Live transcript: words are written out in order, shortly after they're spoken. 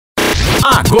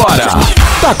Agora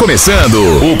tá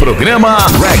começando o programa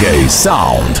Reggae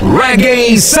Sound.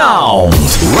 Reggae Sound.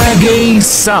 Reggae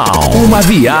Sound. Uma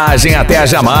viagem até a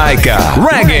Jamaica.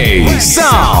 Reggae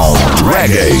Sound.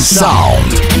 Reggae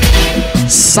Sound.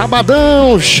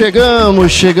 Sabadão,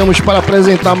 chegamos para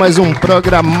apresentar mais um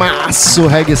programaço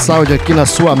Reggae Sound aqui na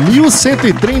sua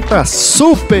 1130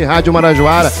 Super Rádio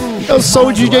Marajoara. Eu sou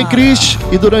o DJ Chris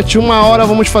e durante uma hora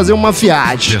vamos fazer uma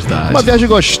viagem. Uma viagem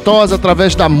gostosa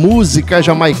através da música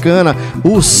jamaicana,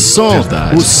 o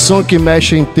som que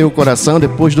mexe em teu coração.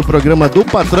 Depois do programa do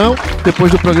Patrão,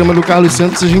 depois do programa do Carlos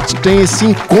Santos, a gente tem esse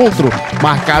encontro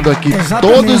marcado aqui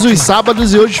todos os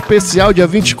sábados e hoje especial, dia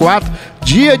 24,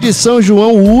 dia de São João,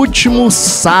 o último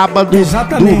sábado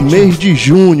do mês de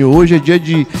junho. Hoje é dia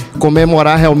de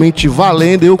comemorar realmente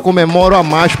valendo. Eu comemoro a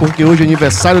mais porque hoje é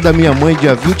aniversário da minha mãe,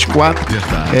 dia 24.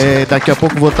 Daqui a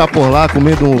pouco vou estar por lá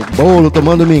comendo um bolo,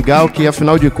 tomando mingau, que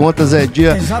afinal de contas é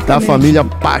dia da família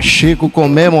Pacheco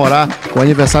comemorar o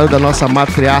aniversário da nossa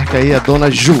matriarca aí, a dona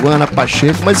Joana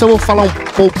Pacheco. Mas eu vou falar um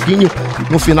pouquinho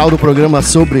no final do programa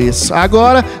sobre isso.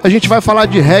 Agora a gente vai falar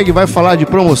de reggae, vai falar de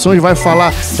promoções, vai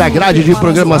falar da grade de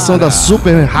programação da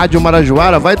Super Rádio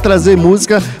Marajoara, vai trazer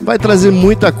música, vai trazer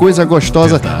muita coisa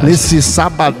gostosa nesse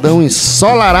sabadão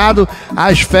ensolarado.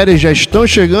 As férias já estão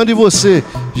chegando e você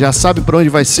já sabe para onde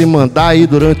vai se mandar aí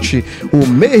durante o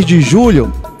mês de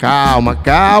julho. Calma,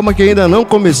 que ainda não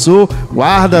começou.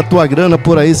 Guarda a tua grana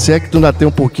por aí, se é que tu ainda tem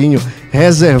um pouquinho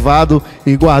reservado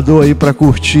e guardou aí para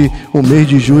curtir o mês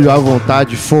de julho à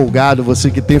vontade, folgado.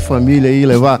 Você que tem família aí,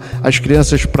 levar as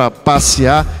crianças para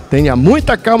passear, tenha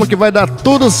muita calma que vai dar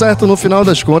tudo certo no final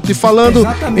das contas. E falando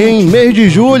em mês de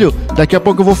julho, daqui a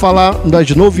pouco eu vou falar das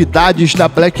novidades da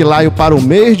Black Lion para o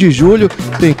mês de julho.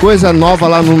 Tem coisa nova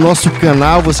lá no nosso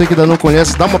canal. Você que ainda não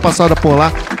conhece, dá uma passada por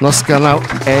lá. Nosso canal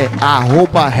é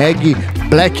 @Reggae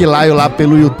Black Lion lá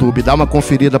pelo YouTube. Dá uma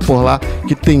conferida por lá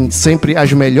que tem sempre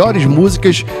as melhores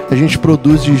músicas. A gente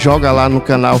produz e joga lá no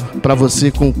canal para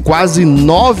você, com quase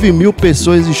 9.000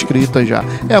 pessoas inscritas já.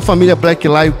 É a família Black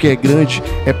Lion que é grande,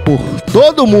 é por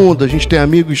todo mundo. A gente tem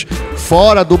amigos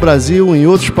fora do Brasil, em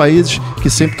outros países, que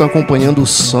sempre estão acompanhando o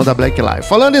som da Black Lion.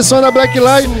 Falando em som da Black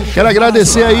Lion, quero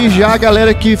agradecer aí já a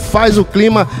galera que faz o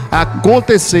clima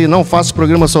acontecer. Não faço o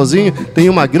programa sozinho, tem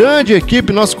uma grande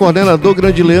equipe, nosso coordenador,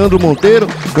 grande Leandro Monteiro,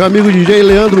 meu amigo DJ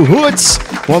Leandro Roots,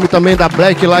 o homem também da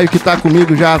Black Lion que está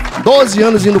comigo já há 12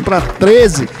 anos, indo para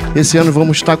 13. Esse ano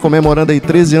vamos estar comemorando aí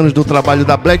 13 anos do trabalho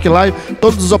da Black Lion.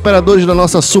 Todos os operadores da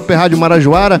nossa Super Rádio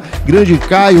Marajoara, grande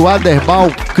Caio, Aderbal,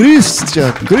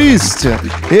 Christian,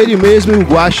 ele mesmo e o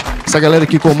Guache, essa galera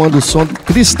que comanda o som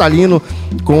cristalino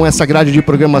com essa grade de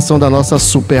programação da nossa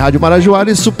Super Rádio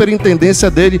Marajoara e superintendência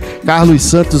dele, Carlos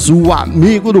Santos, o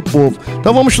amigo do povo.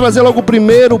 Então vamos trazer logo o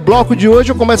primeiro bloco de hoje.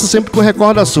 Eu começo sempre com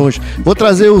recordações. Vou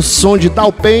trazer o som de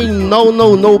TAMBÉM,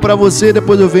 No pra você.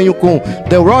 Depois eu venho com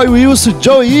The Roy Wilson,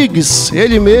 Joe Higgs,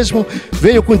 ele mesmo.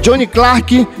 Venho com Johnny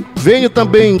Clark. Venho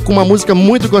também com uma música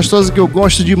muito gostosa que eu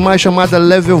gosto demais, chamada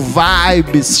Level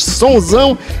Vibes,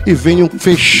 sonzão. E venho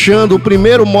fechando o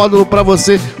primeiro módulo pra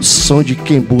você, som de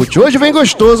Kemboot. Hoje vem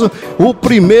gostoso o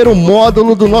primeiro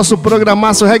módulo do nosso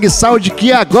programaço Reggae Sound,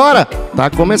 que agora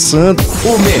tá começando.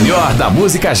 O melhor da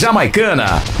música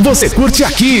jamaicana você curte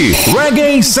aqui,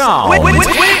 Reggae Sound.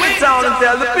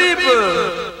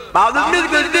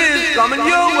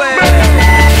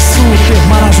 Super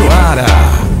Marajoara.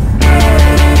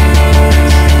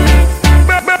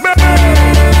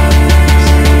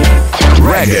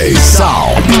 Reggae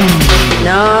Sound.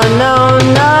 No.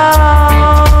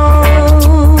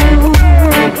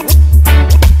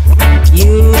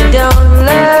 You don't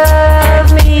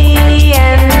love me,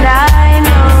 and I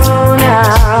know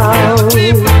now.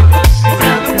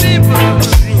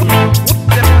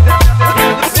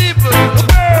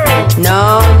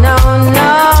 No.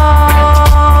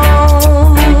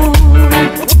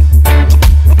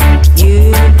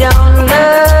 You don't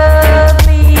love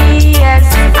me, yes,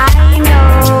 I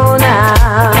know now.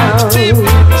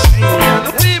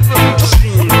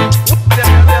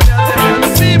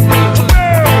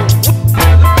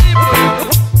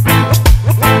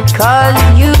 'Cause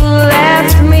you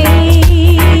left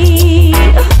me,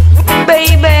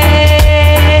 baby,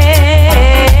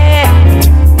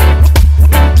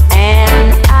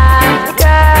 and I've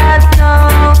got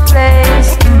no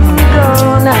place to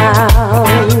go now.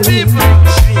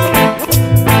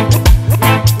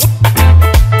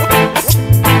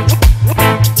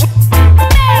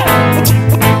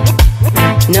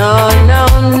 No.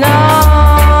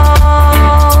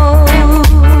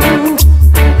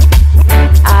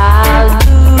 I'll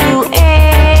do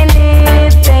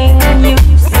anything you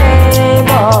say,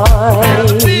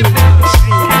 boy.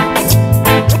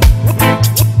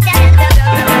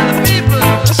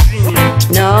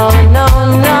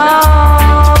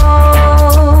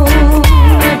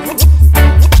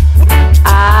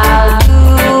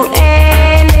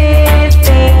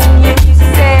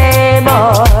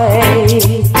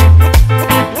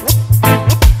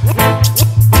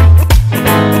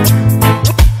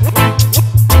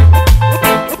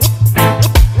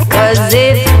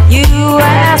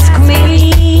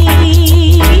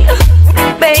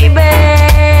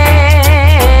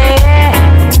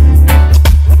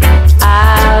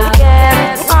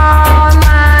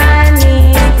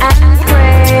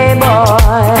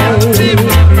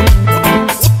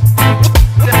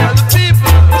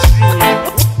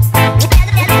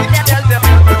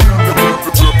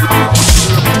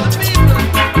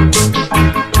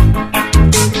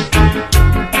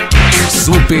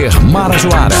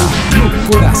 Marajoara, no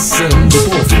coração do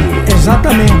povo.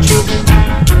 Exatamente.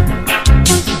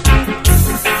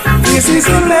 This is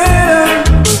a letter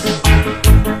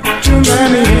to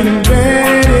mommy and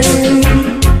daddy,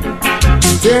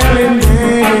 telling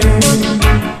them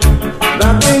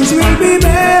that things will be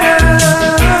better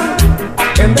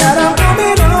and that I'm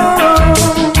coming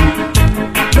home.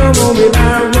 No more will I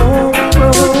roam.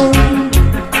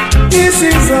 This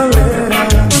is a letter,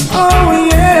 oh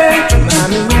yeah, to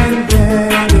mommy and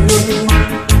daddy.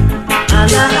 And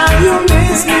now you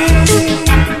miss me,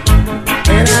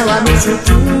 and now I miss you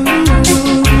too.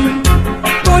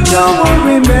 But don't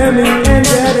worry, mommy and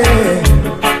daddy,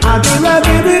 I'll be right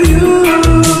there with you.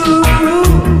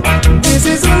 This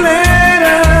is a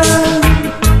letter,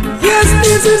 yes,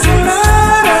 this is a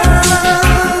letter.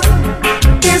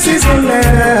 This is a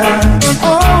letter,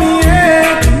 oh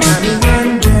yeah, to mommy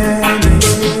and daddy.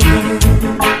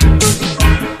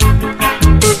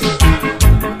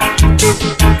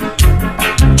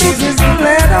 This is a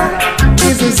letter,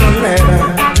 this is a letter.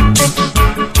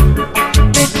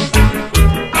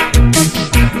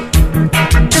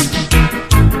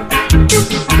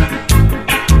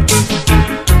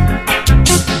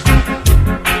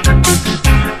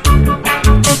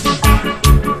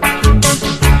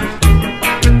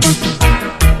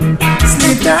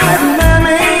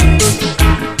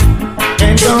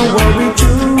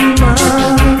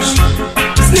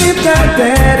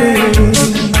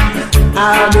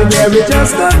 Maybe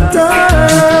just a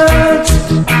touch.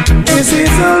 This is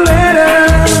a letter.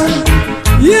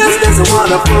 Yes, this is a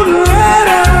wonderful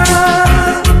letter.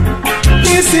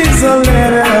 This is a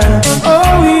letter.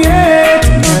 Oh yeah, to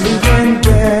mommy and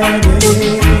daddy.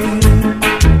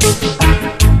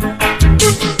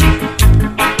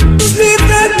 Sleep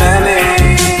that mommy,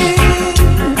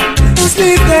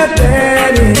 sleep that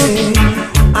daddy.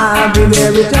 I'll be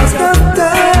there with just a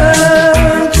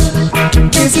touch.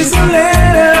 This is a letter.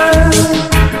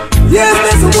 Yes,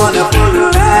 that's a wonderful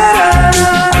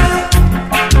letter.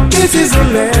 This is a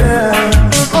letter.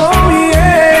 Oh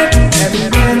yeah, happy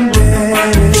and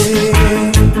daddy.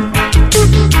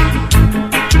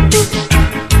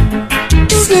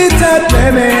 Sleep tight,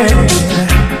 baby.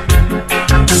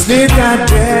 Sleep tight,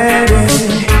 daddy.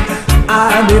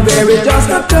 I'll be there with just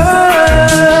a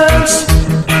touch.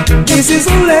 This is a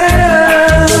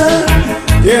letter.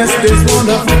 Yes, this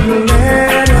wonderful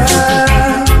letter.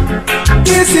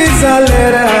 This is a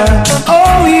letter,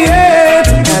 oh yeah,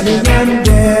 to mommy and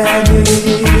daddy.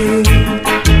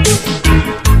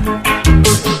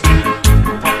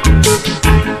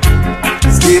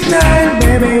 Sleep tight,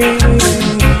 baby.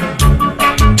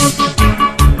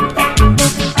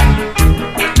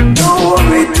 Don't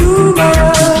worry too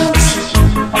much.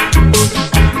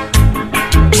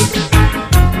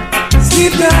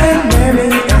 Sleep tight, baby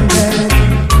and daddy.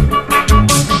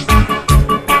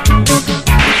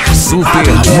 Super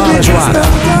Marajoara,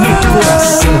 no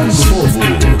coração do povo.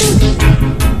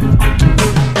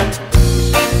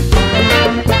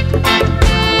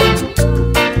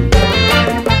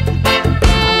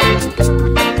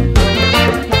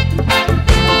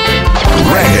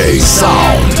 Reggae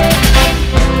Sound.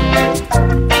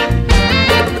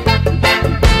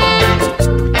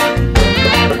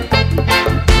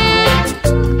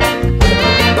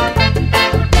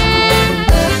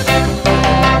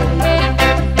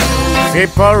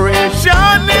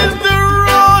 Separation is the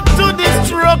road to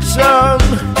destruction.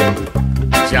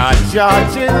 Cha-cha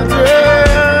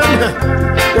children,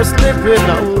 they're slipping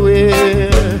away.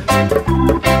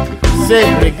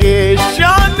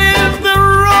 Segregation is the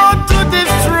road to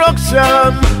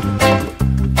destruction.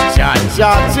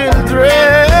 Cha-cha children,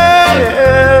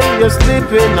 you're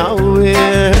slipping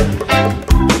away.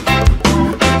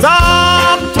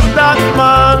 Talk to that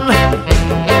man.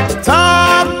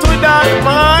 Talk to that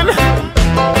man.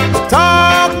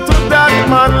 Talk to that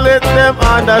man, let them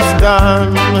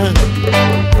understand.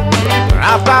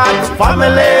 I've got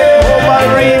family over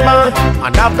river,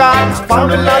 and I've got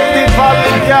family in the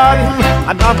valley garden,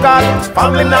 and I've got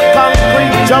family in the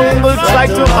concrete jungle. Try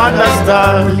to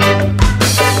understand.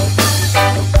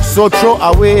 So throw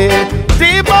away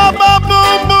the bam bam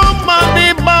boom boom and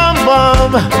the bam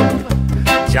bam.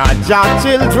 Cha-cha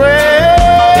children,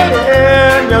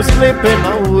 you're slipping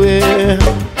away.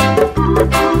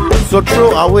 So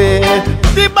throw away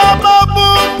the bam bam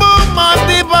boom boom and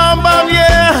the bam bam,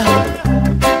 yeah.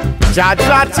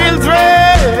 Cha-cha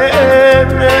children,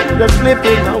 they're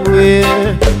slipping away.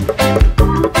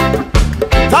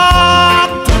 Talk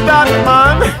to that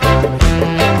man.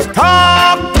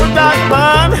 Talk to that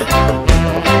man.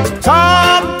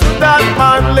 Talk to that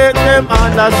man, let them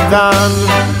understand.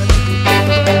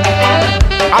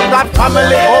 I've got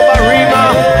family over Rima.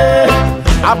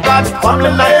 I've got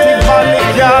family like in Valley.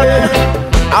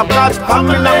 I've got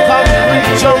family in a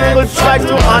concrete jungle, try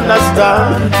to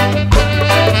understand.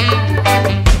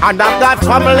 And I've got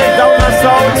family down the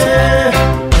south,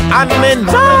 and me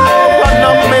now run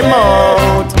up me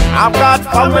mouth. I've got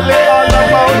family all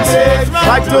about,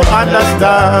 try to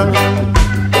understand.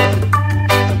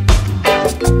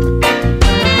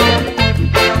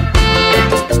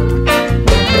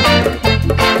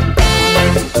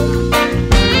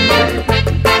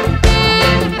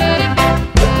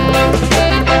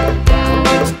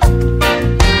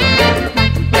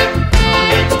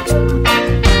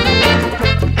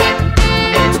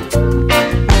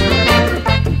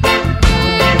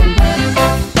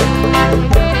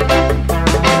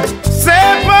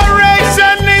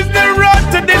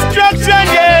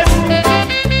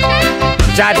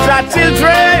 Cha-cha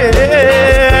children,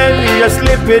 you're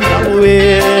slipping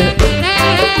away.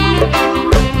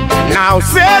 Now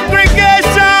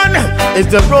segregation is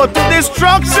the road to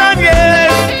destruction,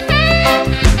 yes.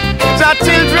 Cha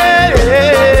children,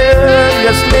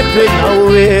 you're slipping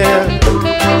away.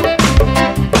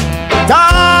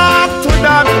 Talk to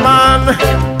that man.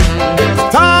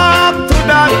 Talk to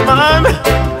that man.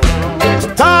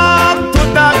 Talk to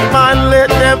that man, let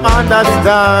them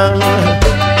understand.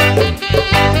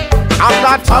 I've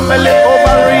got family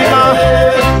over Rima.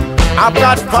 I've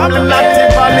got family not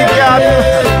in Valley.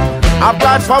 I've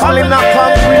got family in a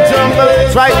concrete jungle.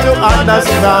 Try to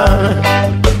understand.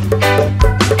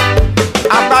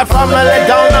 I've got family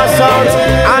down the south,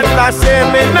 and I say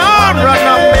me no run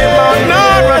up me mouth, no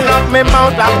run up me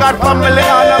mouth. I've got family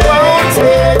all about.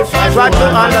 Try to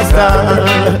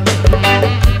understand.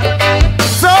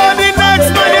 So the next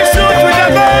man you shoot with a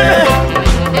gun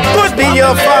could be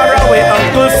your far away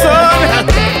uncle son.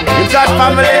 You got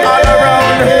family all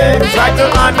around. Try to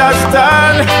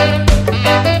understand.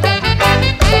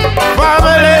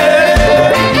 Family.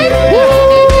 Woo.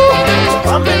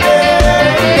 Family.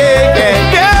 Yeah,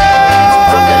 yeah, yeah.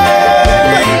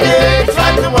 Try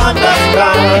to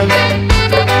understand.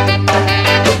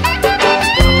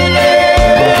 Family.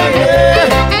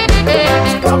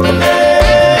 Family.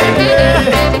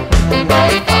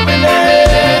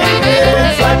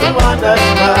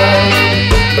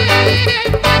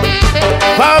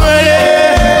 Family,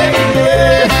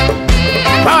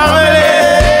 family,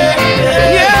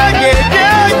 yeah, yeah,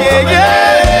 yeah, yeah,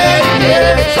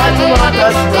 yeah. Try to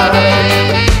understand.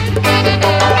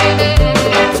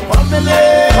 Family,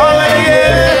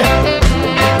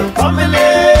 family,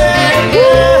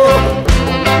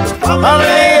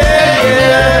 family,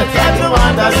 yeah. Try to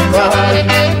understand.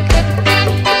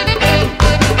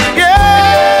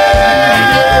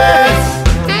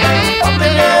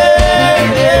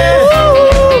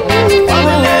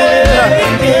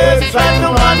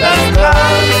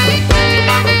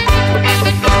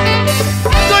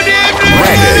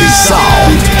 Reggae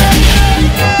Sound.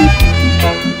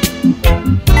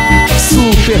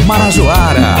 Super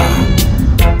Marajoara.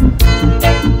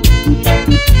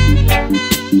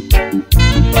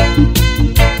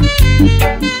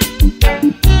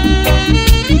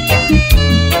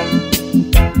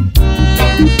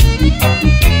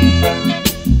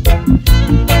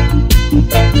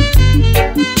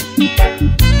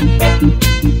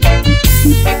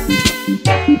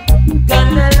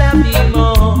 Gonna love you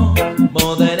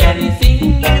more than anything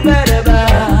you've ever.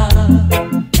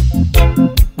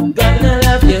 Gonna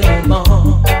love you more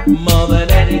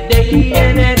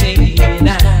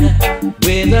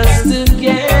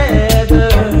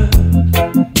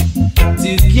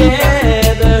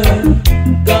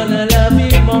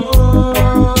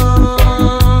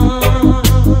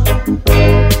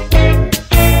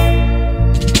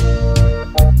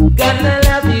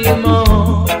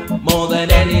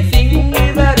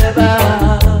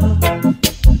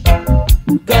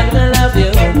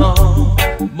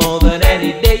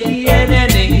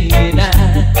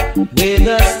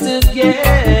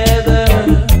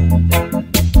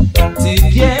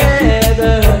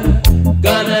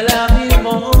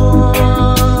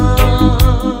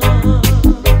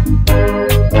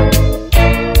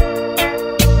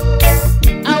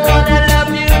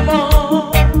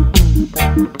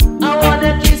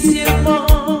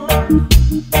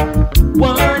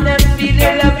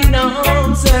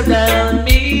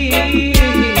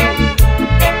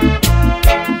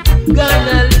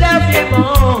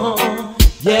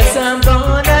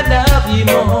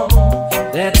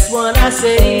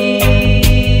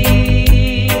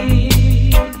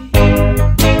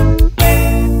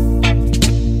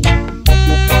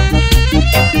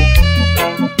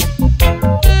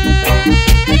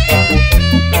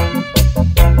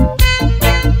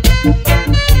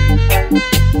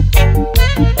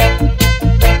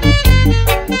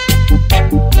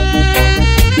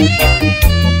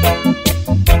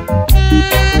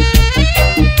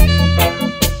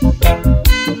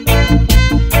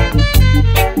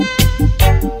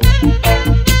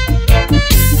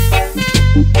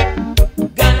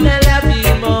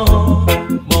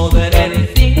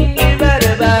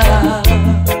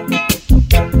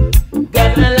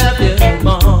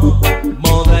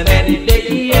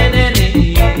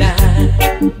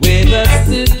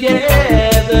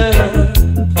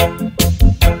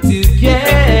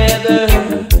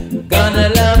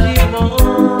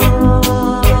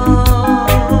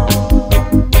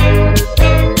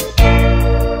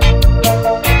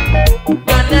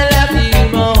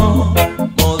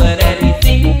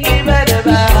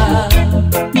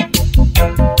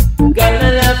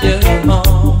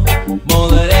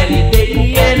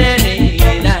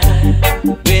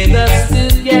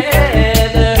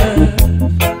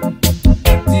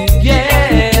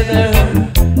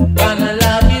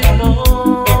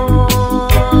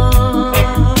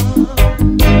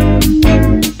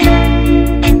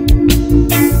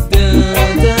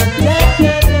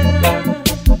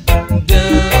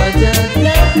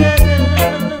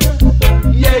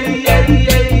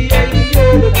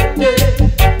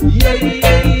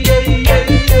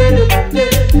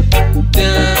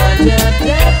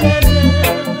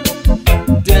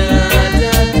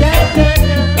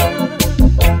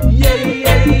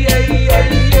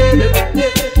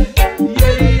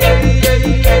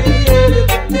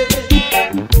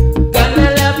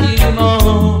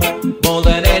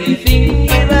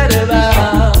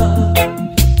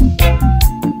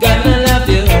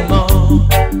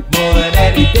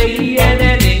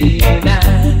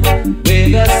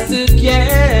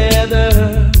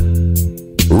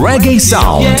Reggae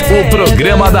Sound, o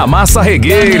programa da massa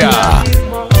regueira.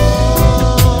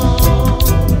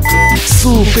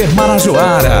 Super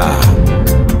Marajoara.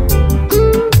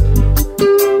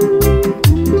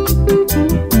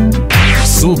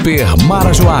 Super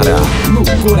Marajoara, no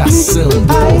coração do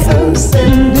povo. I am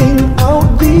sending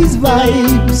out these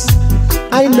vibes.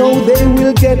 I know they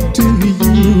will get to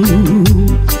you.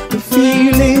 The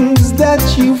feelings that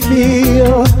you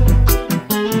feel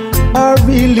are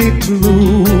really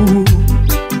true.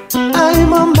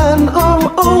 I'm a man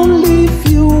of only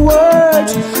few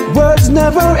words, words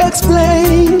never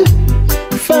explained.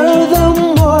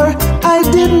 Furthermore, I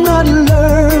did not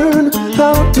learn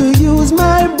how to use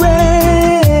my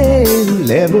brain.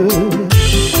 Level,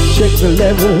 check the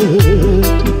level,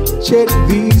 check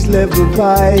these level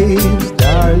vibes,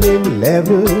 darling.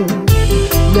 Level,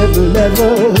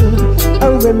 level,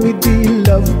 a remedy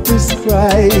love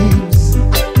prescribes.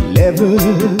 Level,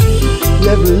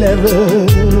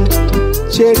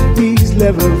 check these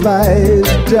level vibes,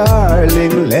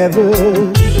 darling. Level,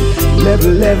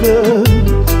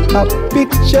 a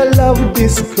picture love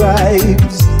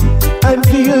describes. I'm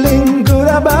feeling good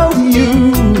about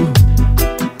you.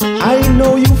 I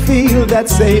know you feel that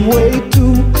same way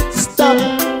too. Stop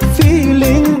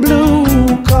feeling blue,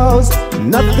 'cause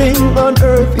nothing on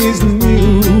earth is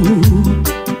new.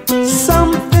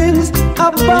 Some things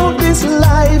about this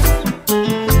life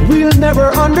we'll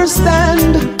never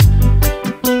understand.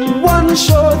 One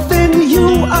sure thing,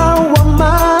 you are a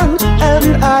man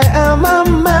and I am a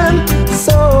man.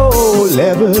 So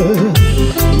level,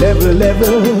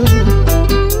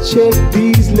 check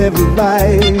these level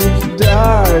vibes,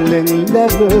 darling.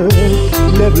 Level,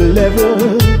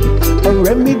 a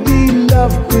remedy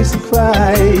love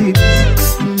prescribes.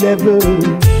 Level,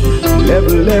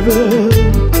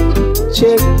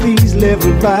 check these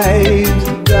level vibes,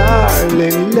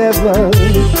 darling. Level,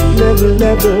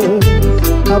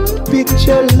 a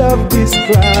picture love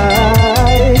describes.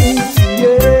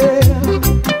 Yeah.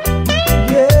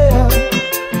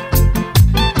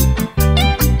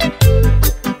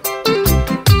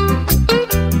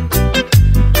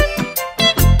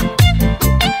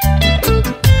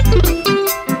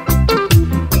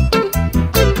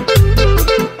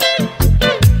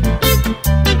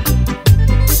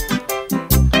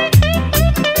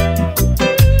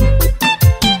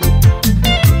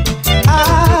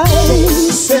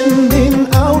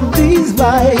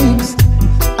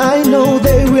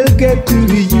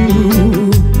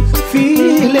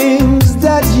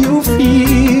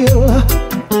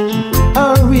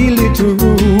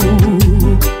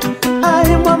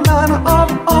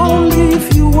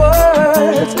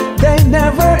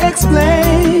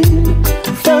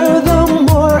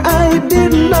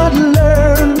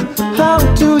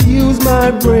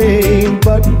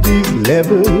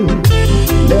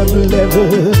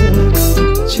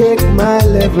 Check my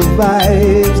level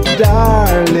vibes,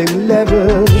 darling.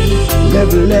 Level,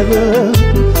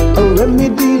 a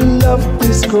remedy love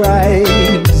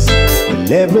prescribes.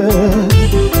 Level,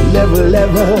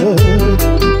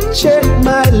 check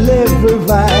my level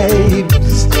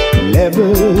vibes.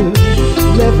 Level,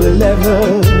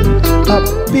 a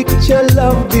picture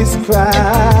love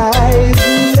describes.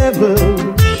 Level,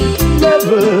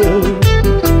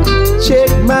 check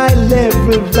my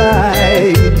level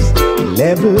vibes.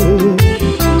 Level,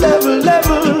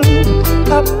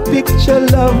 a picture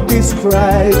love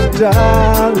describes,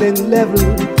 darling. Level,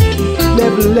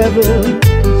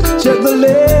 check the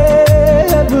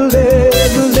level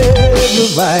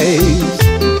vibes.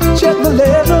 Check the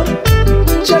level,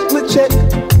 check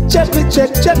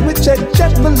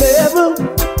the level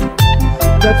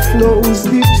that flows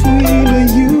between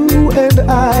you and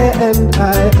I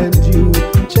and you.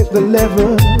 Check the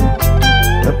level.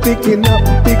 Picking up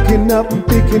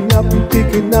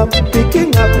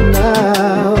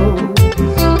now.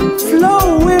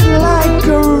 Flowing like a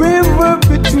river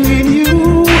between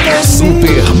you and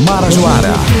Super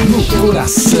Marajoara, no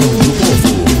coração do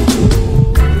povo.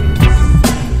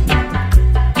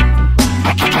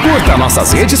 Curta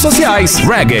nossas redes sociais,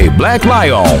 Reggae Black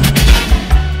Lion.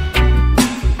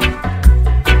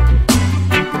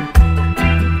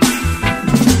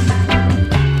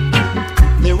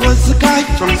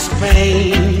 From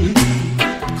Spain,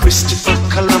 Christopher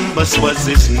Columbus was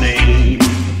his name.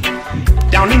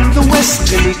 Down in the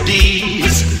West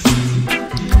Indies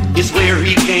is where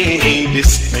he gained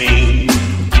his fame.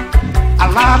 A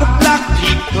lot of black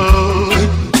people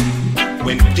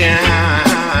went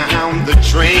down the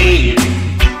drain.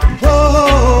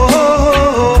 Whoa.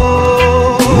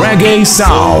 Reggae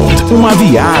Sound, uma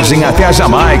viagem até a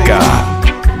Jamaica.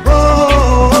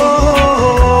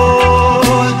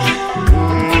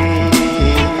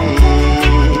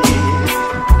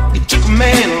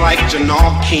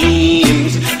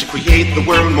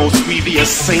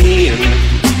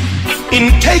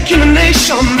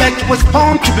 nation that was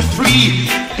born to be free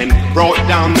and brought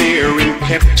down there in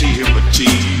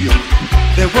captivity.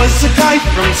 There was a guy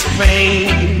from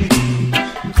Spain,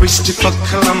 Christopher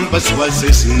Columbus was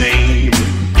his name.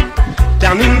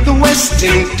 Down in the West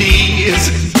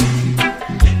Indies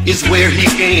is where he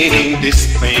gained his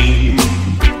fame.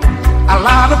 A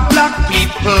lot of black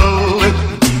people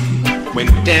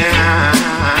went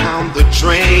down the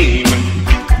drain.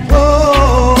 Whoa,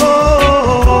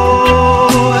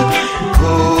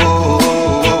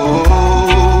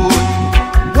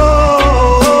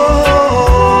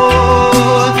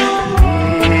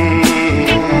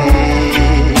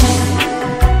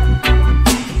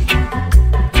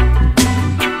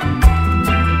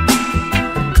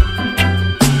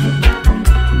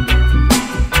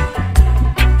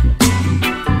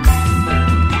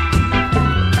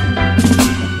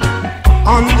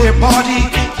 body,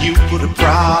 you put a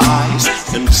price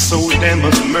and sold them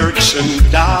as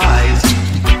merchandise.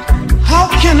 How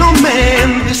can a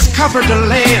man discover the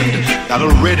land that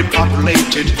already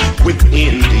populated with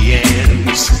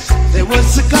Indians? There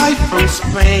was a guy from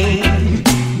Spain,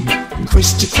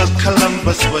 Christopher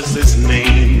Columbus was his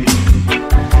name.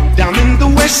 Down in the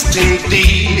West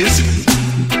Indies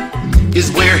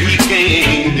is where he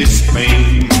gained his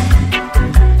fame.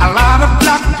 A lot of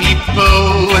black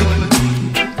people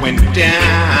went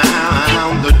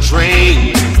down the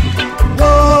drain.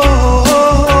 Whoa,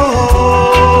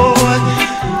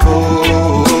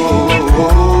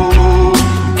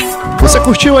 Você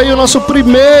curtiu aí o nosso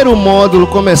primeiro módulo,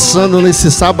 começando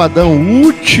nesse sabadão,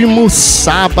 último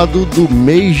sábado do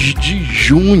mês de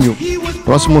junho.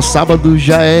 Próximo sábado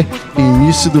já é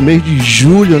início do mês de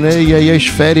julho, né? E aí as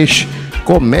férias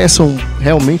começam,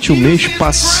 realmente o mês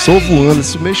passou voando.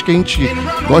 Esse mês que a gente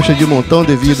gosta de montão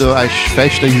devido às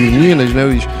festas juninas, né?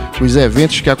 Os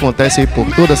eventos que acontecem aí por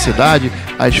toda a cidade,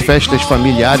 as festas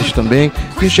familiares também.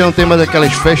 A gente já não tem mais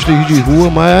aquelas festas de rua,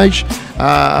 mas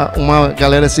uma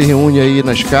galera se reúne aí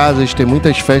nas casas, tem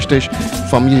muitas festas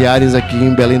familiares aqui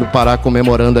em Belém do Pará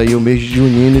comemorando aí o mês de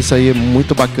junino. Isso aí é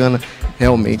muito bacana,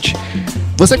 realmente.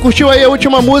 Você curtiu aí a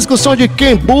última música, o som de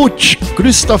Ken Boothe,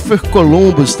 Christopher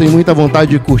Columbus. Tem muita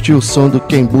vontade de curtir o som do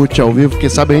Ken Boothe ao vivo, porque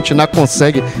sabe, a gente não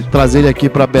consegue trazer ele aqui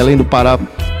para Belém do Pará,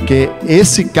 porque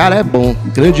esse cara é bom.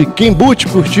 Grande Ken Boothe.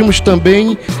 Curtimos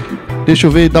também, deixa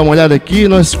eu ver, dar uma olhada aqui,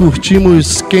 nós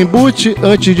curtimos Ken Boothe.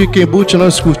 Antes de Ken Boothe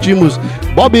nós curtimos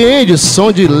Bob Andy,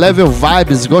 som de Level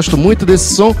Vibes, gosto muito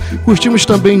desse som. Curtimos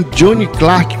também Johnny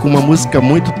Clark com uma música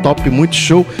muito top, muito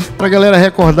show, pra galera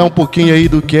recordar um pouquinho aí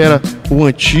do que era o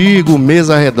antigo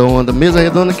Mesa Redonda. Mesa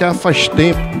Redonda que faz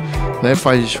tempo, né?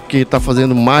 Que tá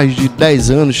fazendo mais de 10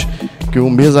 anos que o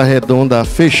Mesa Redonda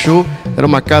fechou. Era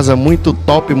uma casa muito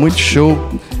top, muito show,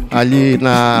 ali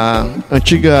na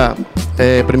antiga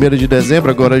 1º de dezembro,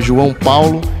 agora João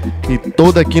Paulo, e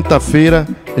toda quinta-feira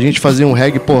a gente fazia um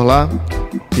reggae por lá.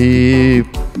 E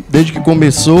desde que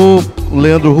começou o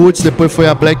Leandro Roots, depois foi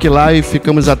a Black Live,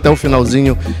 ficamos até o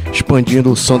finalzinho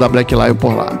expandindo o som da Black Live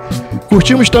por lá.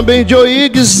 Curtimos também Joe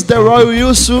Higgs, The Royal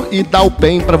Wilson e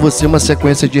TAMBÉM para você, uma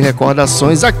sequência de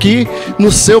recordações aqui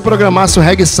no seu programaço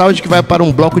Reggae Sound, que vai para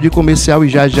um bloco de comercial e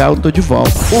já já eu tô de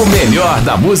volta. O melhor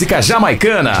da música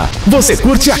jamaicana você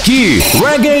curte aqui,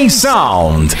 Reggae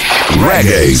Sound.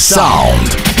 Reggae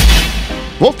Sound.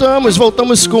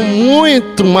 Voltamos com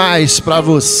muito mais para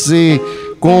você,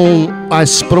 com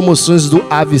as promoções do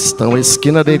Avistão, a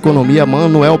esquina da economia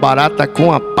Manuel Barata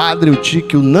com a Padre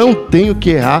Eutíquio. Não tenho que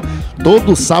errar,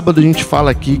 todo sábado a gente fala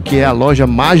aqui que é a loja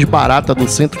mais barata do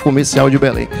Centro Comercial de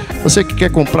Belém. Você que quer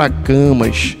comprar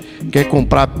camas, quer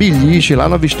comprar beliche, lá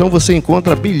no Avistão você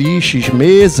encontra beliches,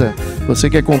 mesa, você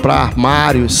quer comprar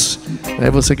armários, né?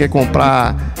 Você quer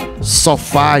comprar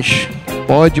sofás,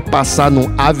 pode passar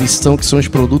no Avistão, que são os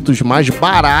produtos mais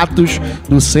baratos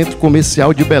do Centro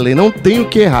Comercial de Belém. Não tenho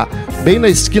que errar. Bem na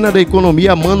esquina da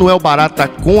economia Manuel Barata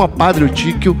com a Padre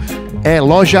Eutíquio. É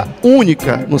loja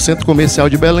única no Centro Comercial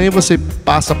de Belém. Você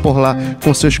passa por lá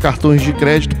com seus cartões de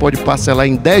crédito, pode parcelar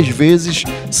em 10 vezes,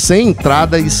 sem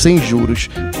entrada e sem juros.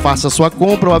 Faça sua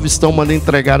compra, o Avistão manda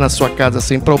entregar na sua casa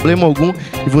sem problema algum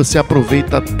e você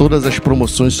aproveita todas as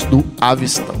promoções do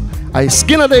Avistão. A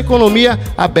esquina da economia,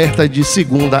 aberta de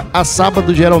segunda a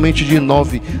sábado, geralmente de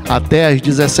 9 até às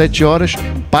 17 horas.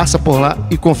 Passa por lá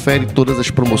e confere todas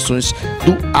as promoções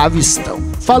do Avistão.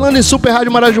 Falando em Super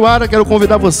Rádio Marajoara, quero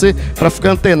convidar você para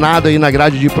ficar antenado aí na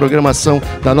grade de programação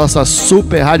da nossa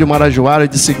Super Rádio Marajoara.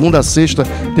 De segunda a sexta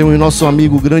temos nosso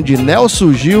amigo grande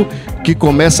Nelson Gil, que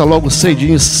começa logo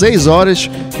cedinho, 6 horas.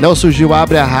 Nelson Gil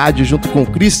abre a rádio junto com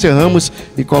Christian Ramos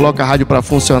e coloca a rádio para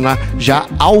funcionar já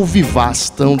ao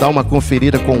vivaço. Então dá uma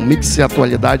conferida com o mix e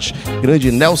atualidades. Grande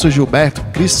Nelson Gilberto,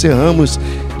 Christian Ramos,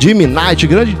 Jimmy Knight,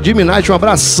 grande Jimmy Knight, um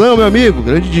abração, meu amigo.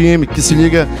 Grande Jimmy, que se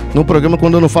liga no programa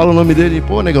quando eu não falo o nome dele.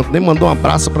 Pô, negão, nem mandou um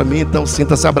abraço pra mim, então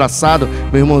sinta-se abraçado,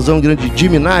 meu irmãozão grande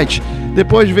Jimmy Knight.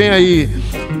 Depois vem aí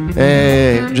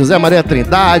José Maria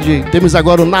Trindade, temos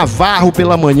agora o Navarro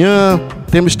pela manhã,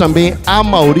 temos também a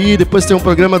Mauri, depois tem um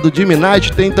programa do Jimmy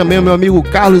Knight, tem também o meu amigo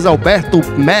Carlos Alberto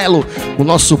Melo, o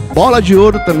nosso Bola de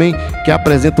Ouro também, que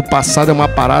apresenta o Passado é uma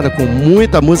Parada com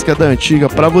muita música da antiga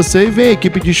para você. E vem a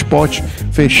equipe de esporte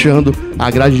fechando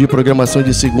a grade de programação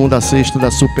de segunda a sexta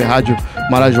da Super Rádio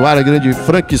Marajoara, grande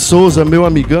Frank Souza, meu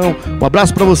amigão, um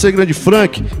abraço para você, grande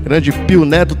Frank, grande Pio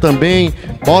Neto também,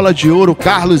 Bola de Ouro,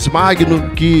 Carlos Magno,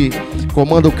 que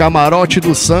comanda o camarote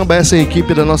do samba. Essa é a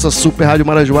equipe da nossa Super Rádio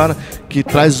Marajoara, que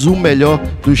traz o melhor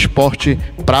do esporte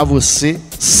para você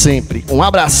sempre. Um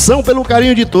abração pelo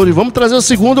carinho de todos. Vamos trazer o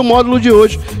segundo módulo de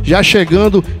hoje, já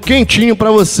chegando quentinho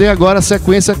para você. Agora a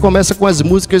sequência começa com as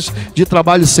músicas de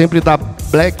trabalho sempre da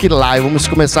Black Live. Vamos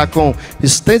começar com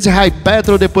Stand High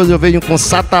Petrol, depois eu venho com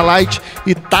Satellite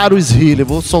e Taros Healer.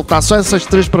 Vou soltar só essas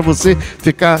três para você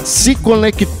ficar se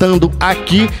conectando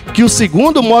aqui, que o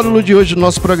segundo módulo de hoje do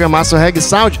nosso programaço Reggae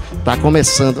Sound tá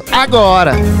começando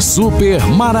agora. Super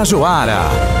Marajoara,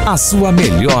 a sua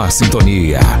melhor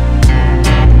sintonia.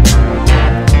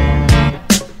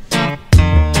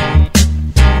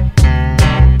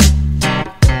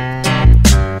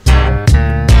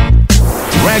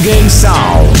 Reggae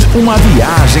Sound, uma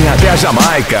viagem até a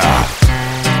Jamaica.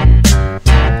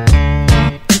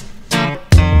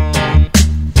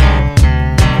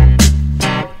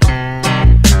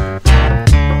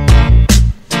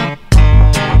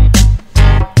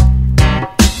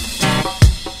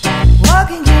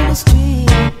 Walking in the street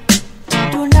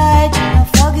tonight in a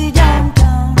foggy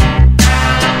downtown,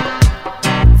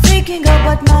 thinking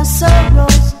about my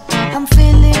sorrows, I'm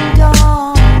feeling down.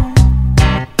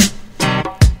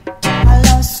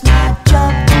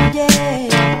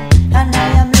 And I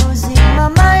am losing my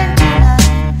mind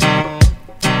tonight.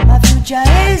 My future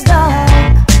is dark,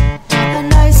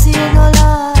 and I see no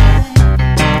light.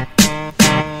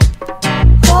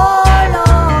 How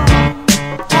long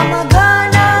am I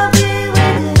gonna be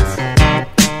with it?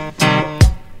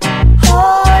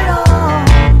 How long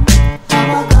am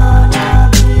I gonna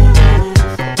be with it?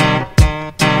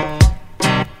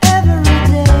 Every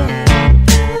day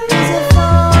is a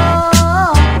fight.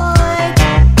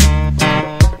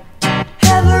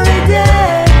 Every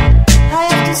day I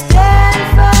have to stand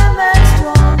firm and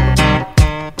strong.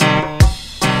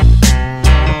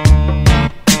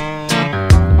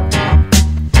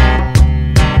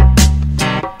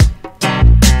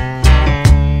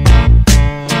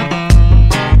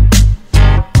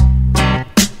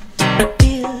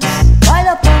 Bills pile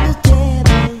up on the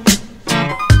table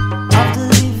of the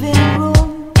living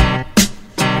room.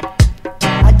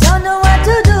 I don't know what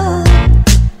to do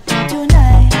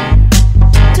tonight.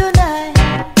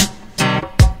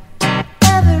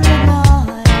 Every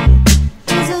night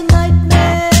is a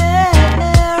nightmare.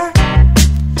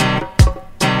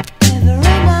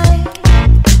 Every night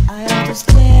I have to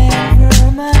stand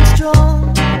firm and strong.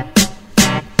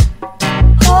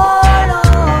 How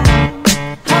long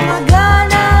am I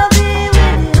gonna be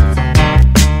with it?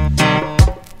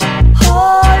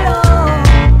 How long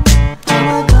am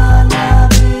I gonna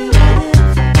be with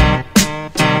it?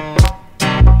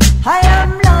 I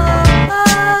am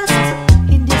lost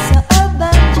in this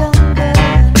urban jungle.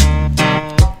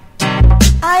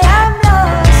 I am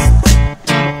lost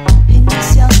in this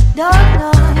young dark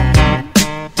night.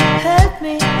 Help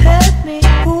me,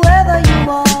 whoever you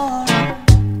are.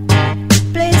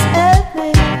 Please help me,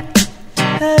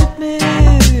 help me,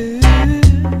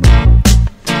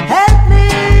 help me.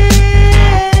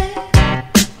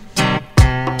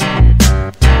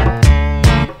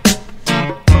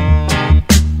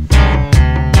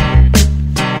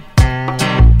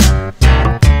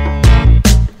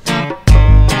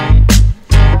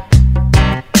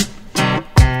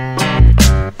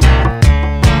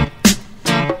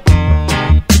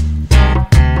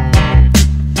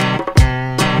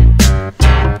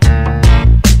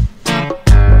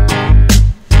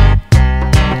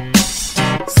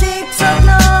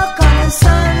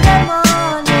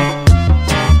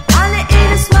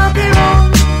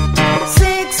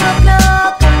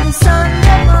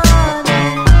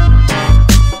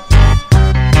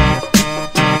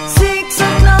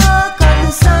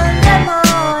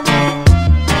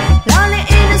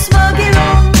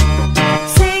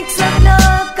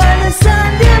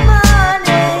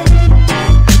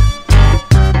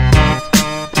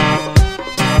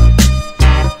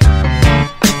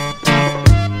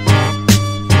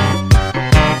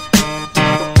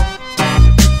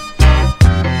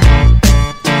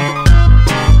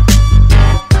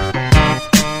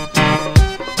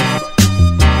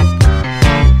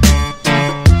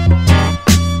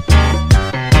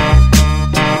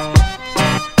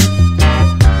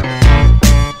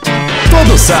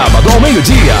 sábado ao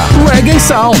meio-dia, Reggae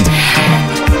Sound.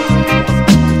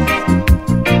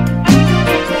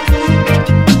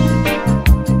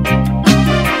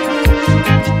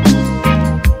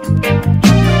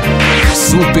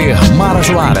 Super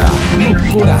Marajoara, no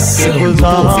coração do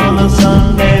On a povo.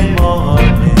 Sunday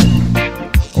morning,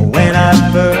 when I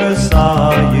first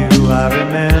saw you, I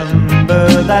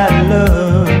remember that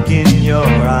look in your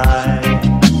eye.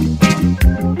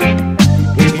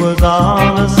 It was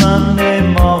on a Sunday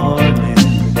morning,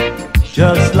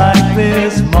 just like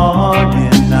this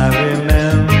morning. I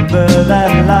remember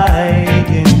that light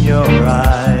in your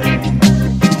eye.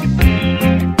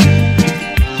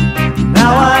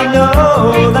 Now I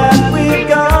know that we've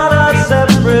gone our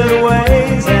separate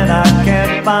ways, and I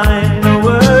can't find the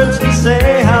words to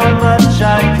say how much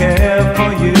I care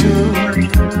for you.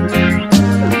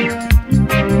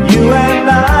 You and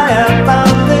I have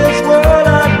found this world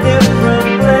a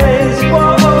different place.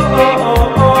 Whoa,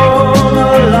 no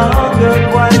longer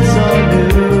quite so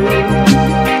new.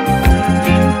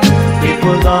 It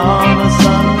was on a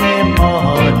Sunday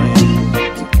morning,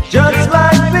 just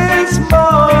like this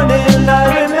morning. I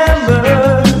remember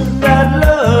that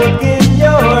look in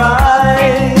your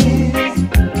eyes.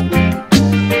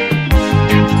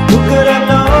 Who could have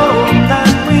known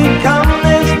that we'd come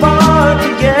this far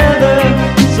together?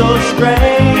 So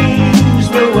strange,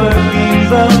 the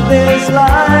workings of this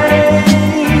life.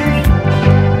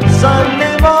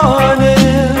 Sunday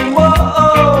morning,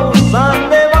 whoa,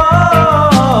 Sunday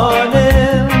morning,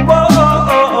 whoa.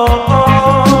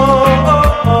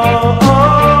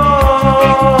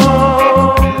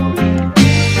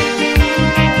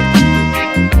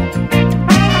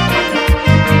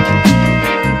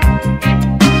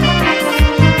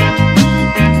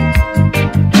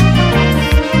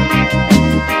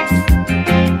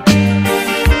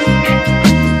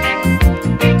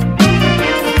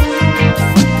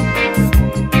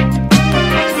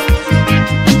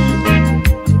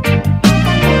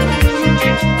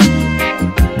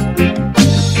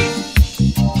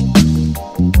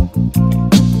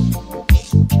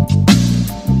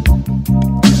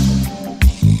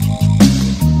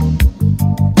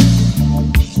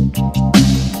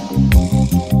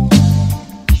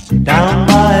 Down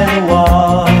by the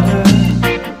water,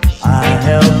 I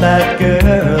held that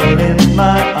girl in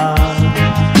my arms.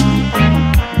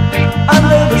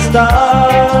 Under the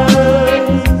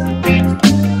stars,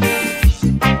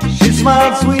 she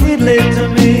smiled sweetly to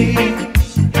me.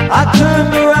 I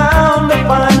turned around to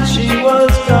find she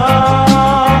was gone.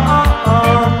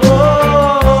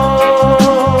 Whoa,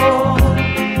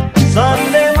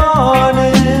 Sunday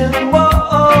morning,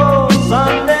 whoa,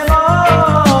 Sunday morning,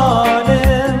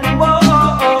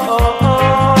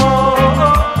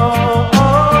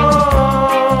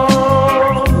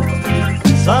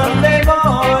 Sunday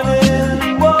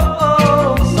morning,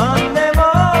 whoa, Sunday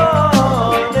morning,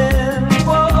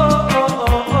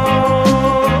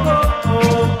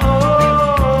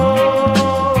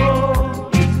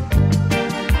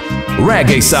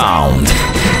 Reggae Sound.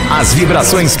 As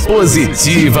vibrações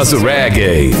positivas do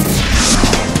reggae.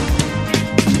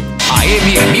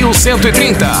 AM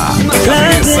 1130. Na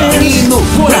cabeça e no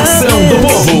coração do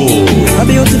povo. A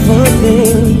beautiful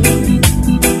thing.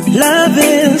 Love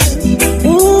is,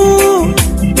 ooh,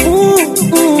 ooh,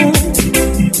 ooh.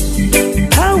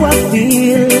 How I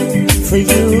feel for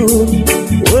you,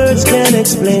 words can't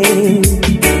explain.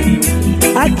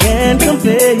 I can't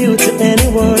compare you to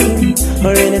anyone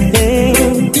or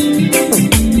anything.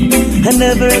 I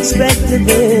never expected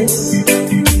this.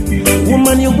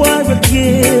 Woman, you are a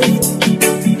gift,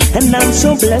 and I'm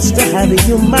so blessed to have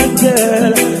you, my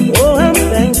girl. Oh, I'm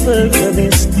thankful for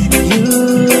this. You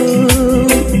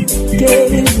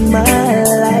gave my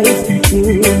life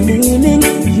new meaning.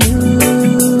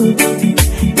 You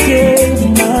gave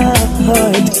my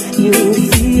heart new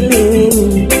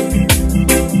feeling.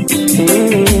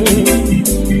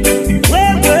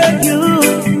 Where were you?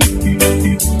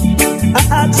 I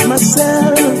asked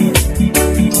myself,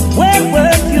 where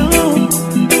were you?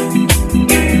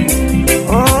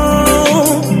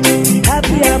 Oh,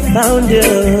 happy I found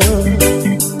you.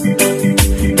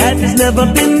 Life has never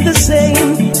been the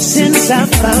same since I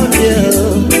found you.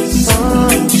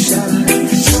 Sunshine,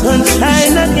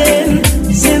 sunshine again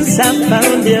since I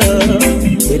found you.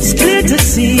 It's clear to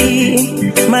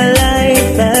see my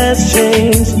life has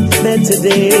changed. Better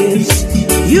days,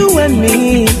 you and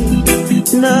me,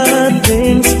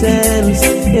 nothing stands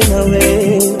in our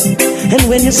way. And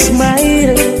when you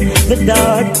smile, the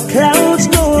dark clouds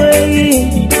go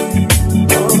away.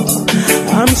 Oh,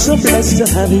 I'm so blessed to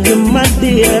have you, my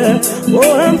dear.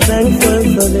 Oh, I'm thankful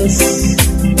for this.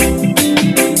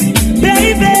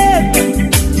 Baby,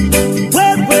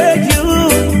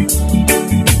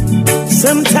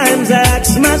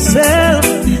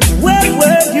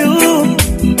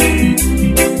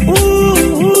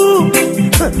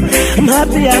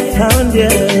 happy I found you.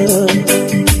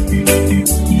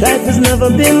 Life has never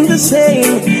been the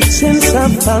same since I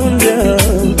found you.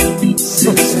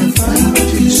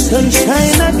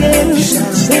 Sunshine again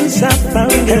since I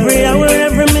found you. Every hour,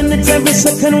 every minute, every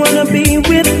second wanna be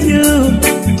with you.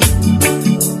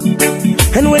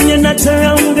 And when you're not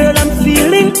around, girl, I'm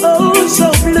feeling oh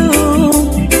so blue.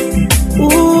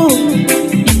 Ooh,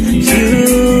 you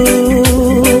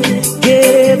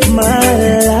gave my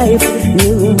life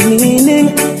new meaning.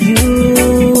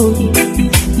 You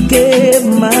gave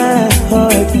my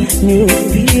heart new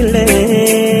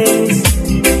feelings.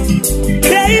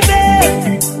 Baby,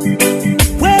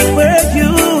 where were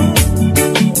you?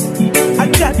 I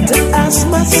got to ask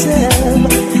myself,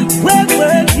 where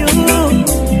were you?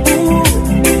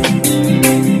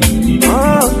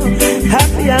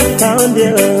 Happy I found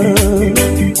you.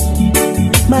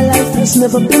 My life has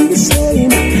never been the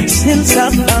same since I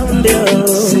found you.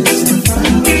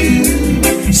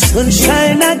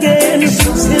 Sunshine again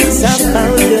since I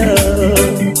found you.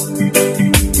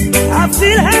 I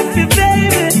feel happy,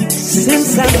 baby,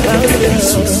 since I found you.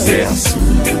 Sucesso.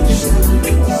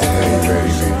 Hey,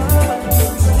 baby.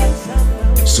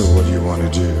 So what do you want to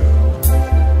do?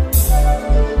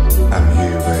 I'm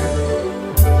here, baby.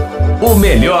 O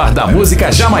melhor da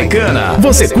música jamaicana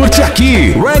você curte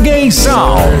aqui, Reggae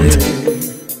Sound.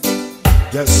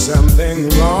 There's something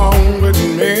wrong with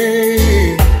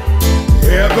me.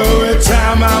 Every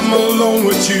time I'm alone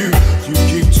with you, you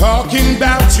keep talking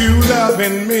about you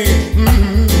loving me.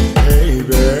 Hey,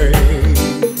 babe,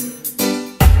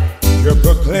 your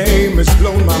proclaim has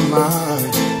blown my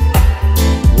mind.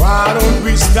 Why don't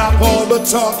we stop all the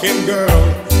talking, girl?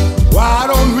 Why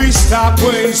don't we stop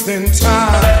wasting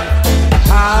time?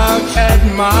 I've had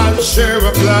my share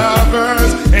of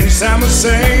lovers, and some are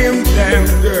saying, damn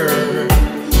girl.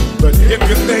 But if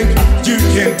you think you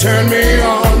can turn me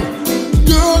on,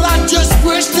 girl, I just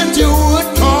wish that you would,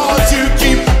 cause you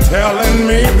keep telling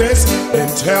me this and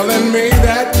telling me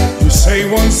that. You say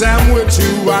once I'm with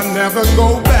you, I never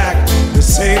go back. You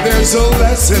say there's a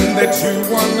lesson that you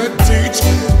wanna teach.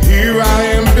 Here I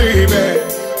am, baby,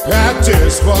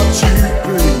 practice what you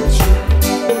preach.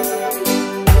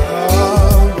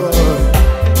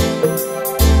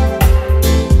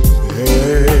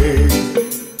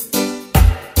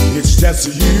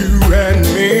 Just you and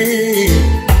me.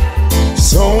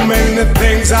 So many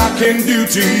things I can do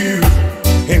to you,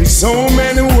 in so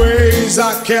many ways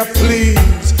I can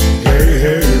please. Hey,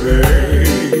 hey,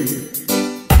 hey,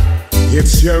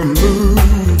 it's your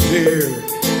mood, dear.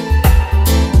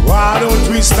 Why don't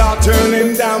we start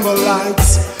turning down the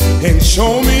lights and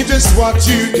show me just what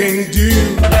you can do?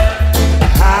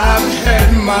 I've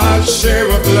had my share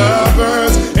of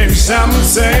lovers, and some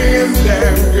saying,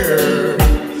 damn girl.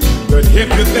 But if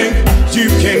you think you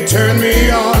can turn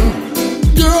me on,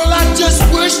 girl, I just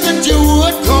wish that you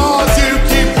would, cause you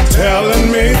keep telling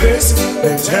me this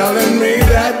and telling me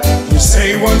that. You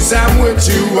say once I'm with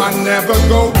you, I never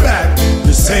go back.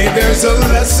 You say there's a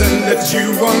lesson that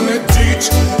you wanna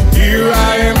teach. Here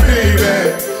I am,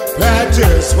 baby,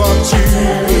 practice what you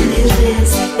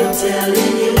preach. I'm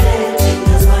telling you that,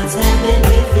 'cause what's happened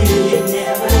with you, you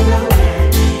never know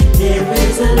that. There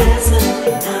is a lesson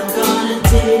I'm gonna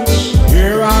teach.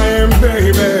 Here I am,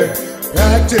 baby,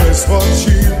 practice what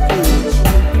you preach.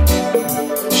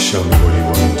 Show me what you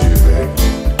want to do, baby.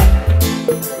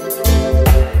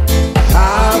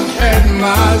 I've had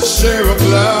my share of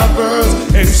lovers,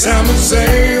 and some are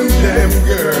saying, damn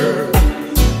girl.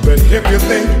 But if you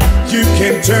think you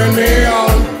can turn me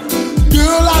on,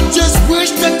 girl, I just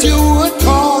wish that you would,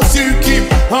 cause you keep,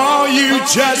 oh, you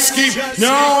just keep,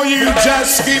 no, you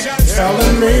just keep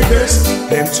telling me this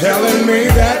and telling me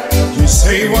that. You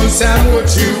say once I'm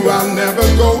with you, I'll never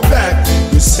go back.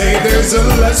 You say there's a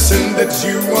lesson that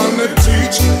you wanna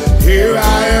teach. Here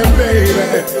I am,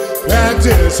 baby,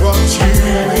 practice what you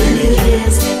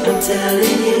preach. I'm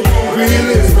telling you that,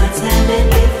 really? 'cause what's happened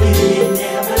with you, you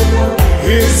never go back.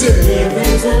 Is it? There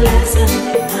is a lesson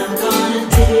I'm gonna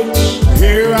teach.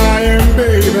 Here I am,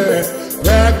 baby,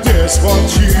 practice what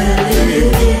you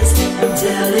preach. I'm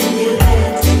telling you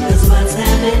that, 'cause what's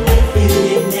happened with you,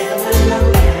 you never go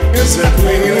back. Is it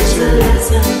There is a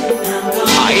lesson I'm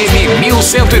gonna AM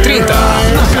 1130,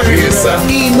 na cabeça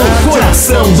e no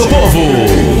coração do povo.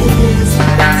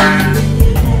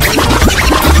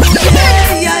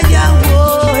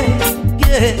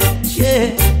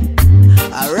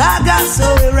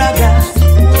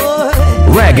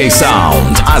 Reggae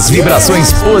Sound, as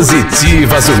vibrações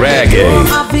positivas do reggae.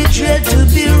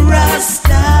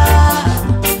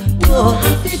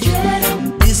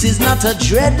 This is not a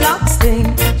dreadlocks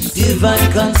thing,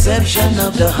 divine conception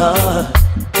of the heart.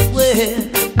 Well,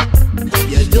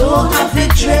 you don't have to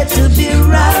dread to be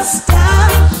Rasta.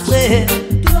 Well,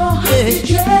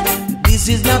 this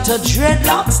is not a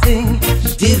dreadlocks thing,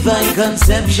 divine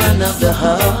conception of the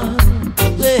heart.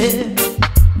 Well,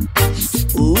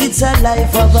 oh, it's a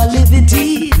life of a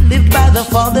liberty, lived by the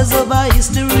fathers of our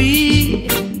history.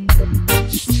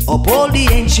 Uphold the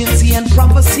anciency and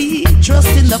prophecy, trust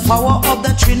in the power of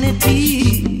the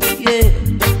Trinity. Yeah,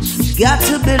 got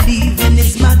to believe in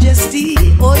His majesty.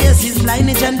 Oh yes, His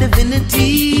lineage and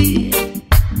divinity.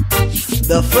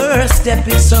 The first step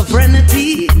is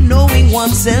sovereignty, knowing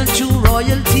oneself true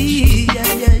royalty.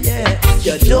 Yeah, yeah, yeah.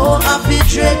 You don't have to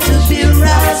dread to be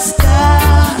Rasta.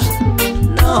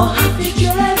 No,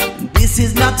 this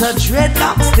is not a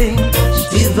dreadlocks thing,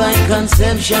 divine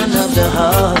conception of the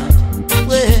heart.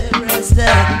 Well,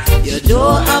 Rasta, you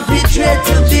don't have to dread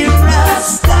to be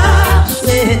Rasta.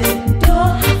 Well,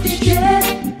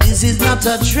 this is not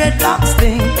a dreadlocks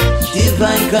thing,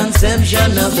 divine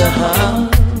conception of the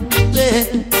heart. Well,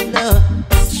 no.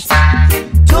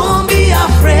 Don't be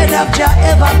afraid of your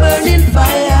ever burning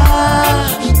fire.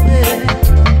 Well,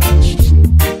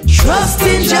 trust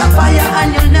in your fire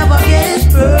and you'll never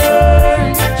get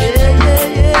burned. Yeah, yeah,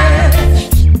 yeah.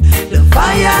 The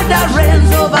fire that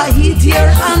rains over heat, air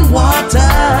and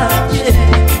water.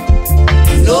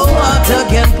 Yeah. No water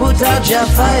can put out your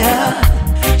fire.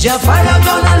 Your fire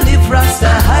gonna lift Rasta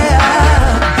higher.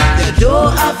 You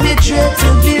don't have to dread to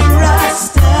be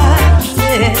Rasta.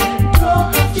 Yeah.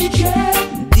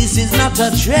 This is not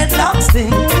a dreadlocks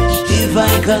thing,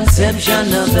 divine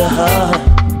conception of the heart.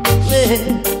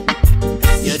 Yeah.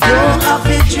 You don't have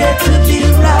to dread to be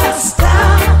Rasta.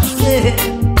 Yeah.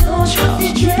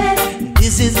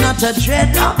 This is not a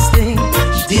dreadlocks thing,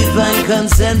 divine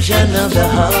conception of the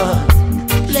heart.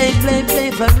 Play, play,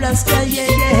 play for Rasta, yeah,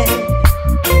 yeah.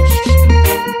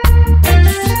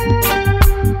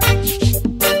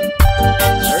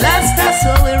 Rasta,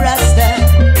 so we Rasta.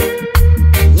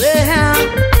 Well,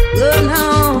 oh no,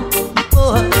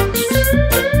 oh.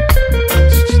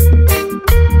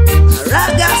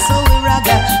 Raga, so we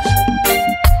raga.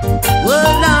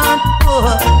 Well, on, oh.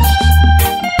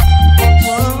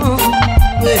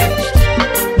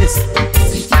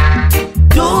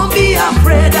 Don't be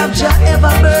afraid of your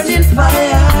ever burning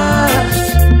fire.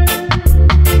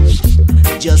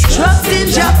 Just trust in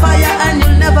your fire and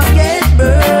you'll never get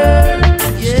burned.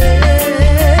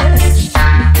 Yes,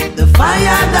 the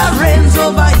fire that rains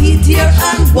over heat, air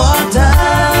and water.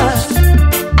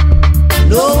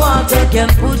 No water can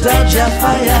put out your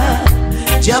fire.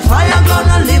 Your fire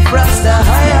gonna lift Rasta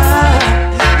higher.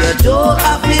 You don't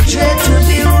have to dread to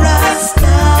be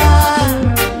Rasta.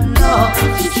 No,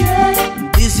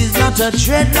 this is not a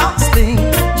dreadlocks thing,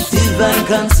 divine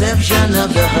conception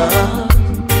of the heart.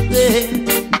 Yeah.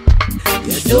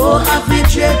 You don't have to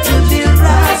dread to be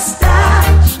Rasta.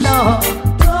 No,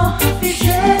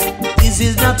 this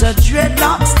is not a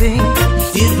dreadlocks thing,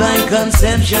 divine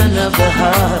conception of the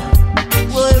heart.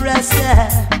 Boy, Rasta,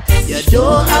 you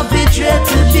don't have to dread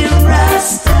to be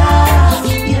Rasta.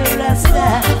 Yeah,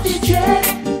 Rasta.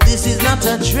 This is not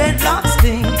a dreadlocks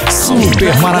thing.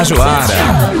 Super Marajoara.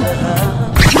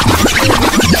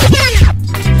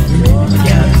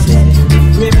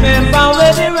 Remember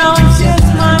when the round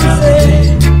man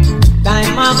say,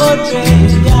 time I go train,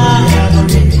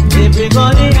 yeah.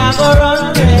 Everybody I go run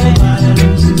train.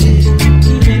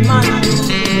 Even man.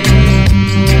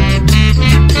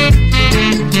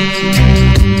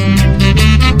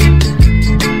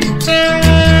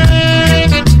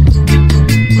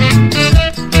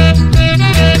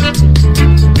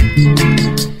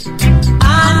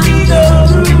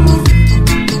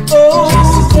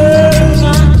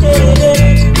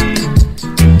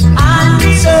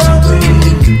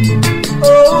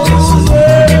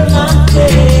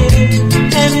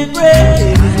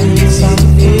 Pray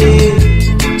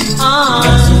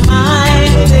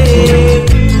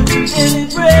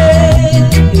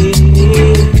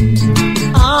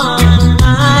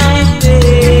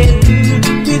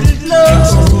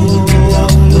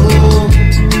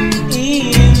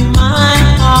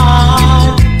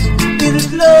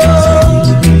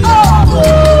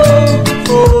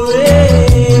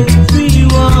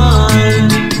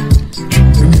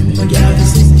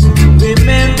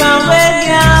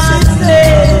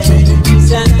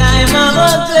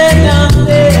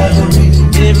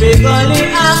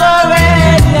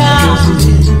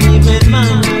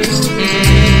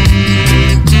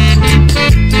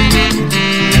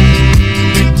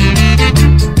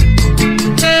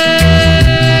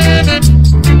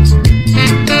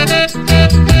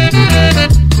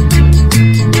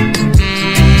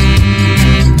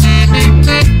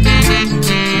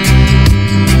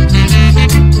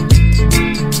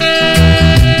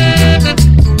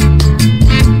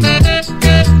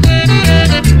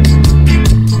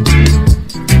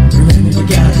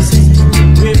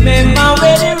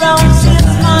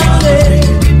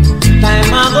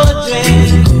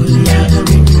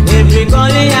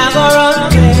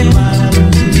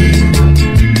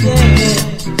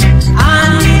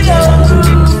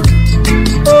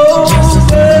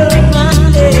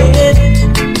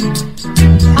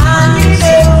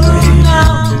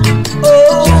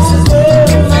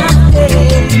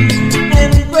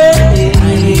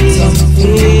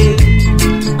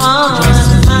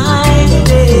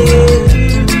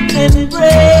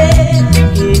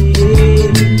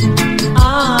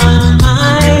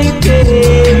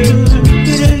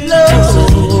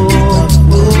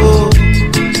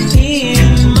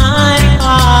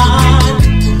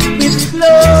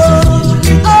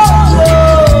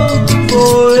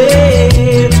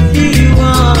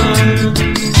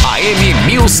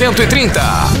 1130.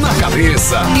 Na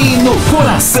cabeça e no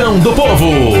coração do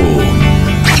povo.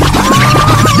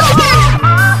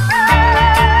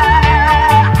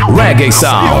 Reggae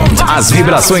Sound. As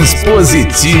vibrações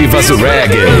positivas do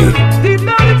reggae.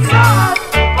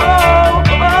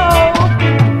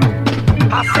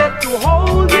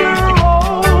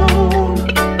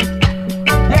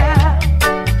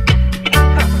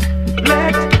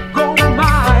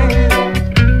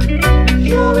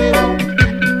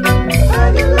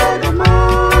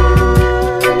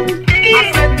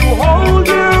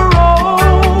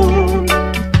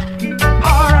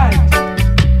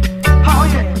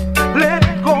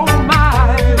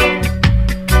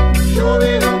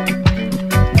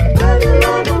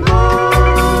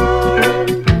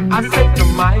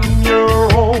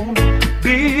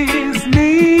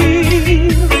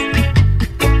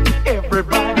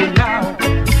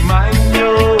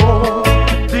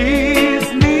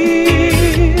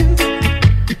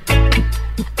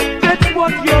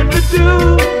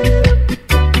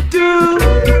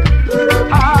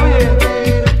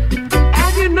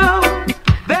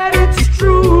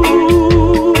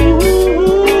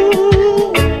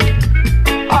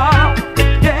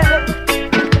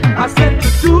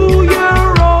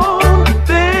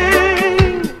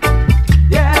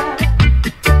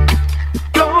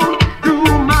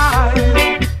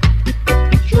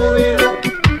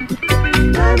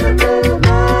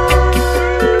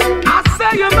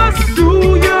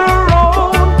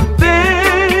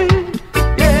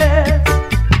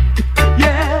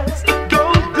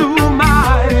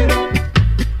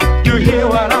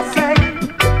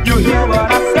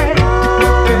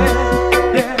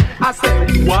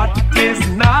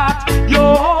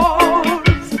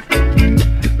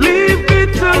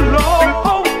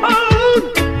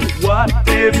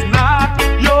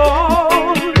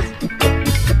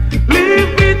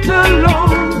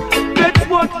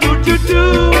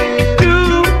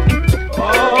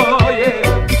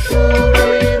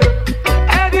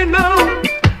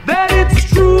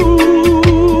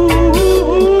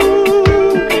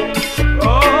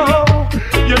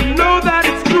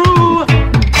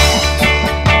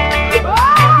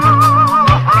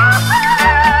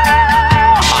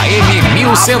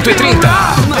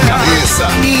 Na cabeça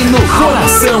e no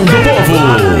coração do povo.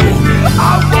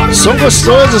 Som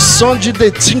gostoso, som de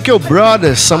The Tinkle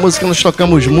Brothers. Essa música nós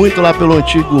tocamos muito lá pelo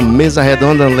antigo Mesa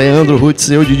Redonda. Leandro Roots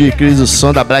e eu, DJ Cris, o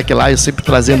som da Black Lion, sempre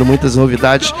trazendo muitas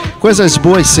novidades, coisas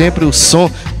boas sempre. O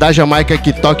som da Jamaica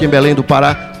que toca em Belém do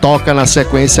Pará, toca na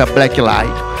sequência Black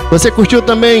Lion. Você curtiu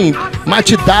também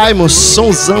Matt Diamond,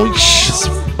 sonzão,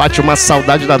 bate uma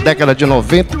saudade da década de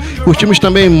 90. Curtimos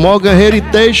também Morgan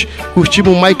Heritage,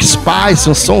 curtimos Mike Spice,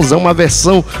 um sonzão, uma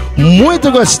versão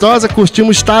muito gostosa.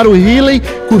 Curtimos Taro Healy,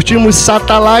 curtimos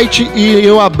Satellite e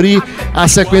eu abri a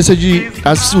sequência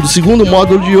do segundo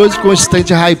módulo de hoje com Instant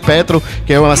High Petrol,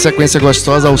 que é uma sequência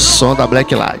gostosa ao som da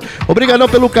Black Lion. Obrigadão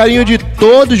pelo carinho de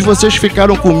todos vocês que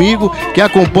ficaram comigo, que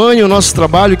acompanham o nosso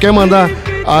trabalho. Quer mandar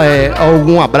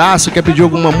algum abraço, quer pedir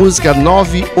alguma música,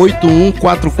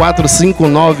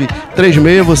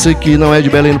 981-445936. Você que não é de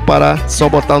Belém do Pará, só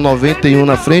botar 91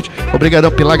 na frente.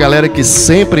 Obrigadão pela galera que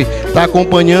sempre está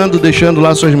acompanhando, deixando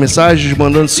lá suas mensagens,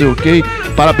 mandando seu ok,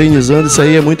 parabenizando. Isso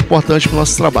aí é muito importante para o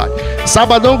nosso trabalho.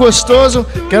 Sabadão gostoso,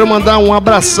 quero mandar um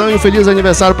abração e um feliz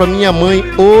aniversário para minha mãe.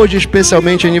 Hoje,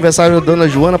 especialmente, aniversário da dona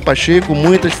Joana Pacheco.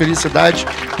 Muitas felicidades,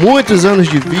 muitos anos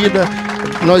de vida.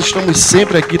 Nós estamos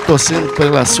sempre aqui torcendo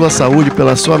pela sua saúde,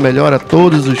 pela sua melhora,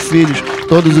 todos os filhos,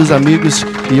 todos os amigos.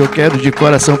 E eu quero de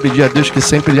coração pedir a Deus que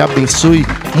sempre lhe abençoe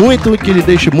muito e que lhe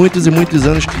deixe muitos e muitos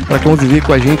anos para conviver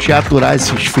com a gente e aturar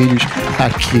esses filhos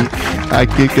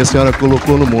aqui que a senhora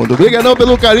colocou no mundo. Obrigadão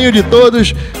pelo carinho de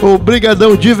todos,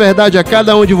 obrigadão de verdade a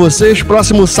cada um de vocês.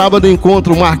 Próximo sábado,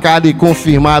 encontro marcado e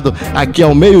confirmado aqui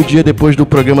ao meio-dia, depois do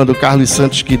programa do Carlos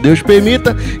Santos, que Deus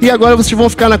permita. E agora vocês vão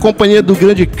ficar na companhia do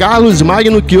grande Carlos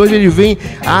Magno, que hoje ele vem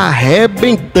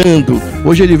arrebentando.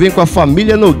 Hoje ele vem com a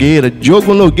família Nogueira,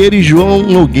 Diogo Nogueira e João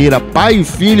Nogueira, pai e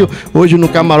filho, hoje no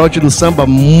camarote do samba,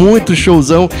 muito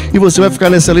showzão. E você vai ficar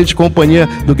na excelente companhia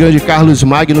do grande Carlos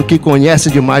Magno, que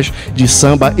conhece demais de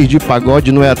samba e de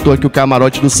pagode. Não é à toa que o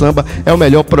camarote do samba é o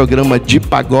melhor programa de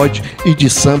pagode e de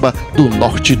samba do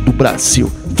norte do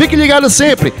Brasil. Fique ligado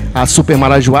sempre. A Super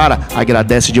Marajoara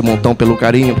agradece de montão pelo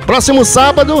carinho. Próximo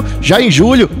sábado, já em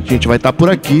julho, a gente vai estar por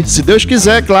aqui, se Deus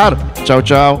quiser, claro. Tchau,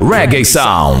 tchau. Reggae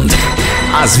Sound.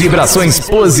 As vibrações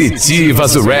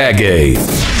positivas do reggae.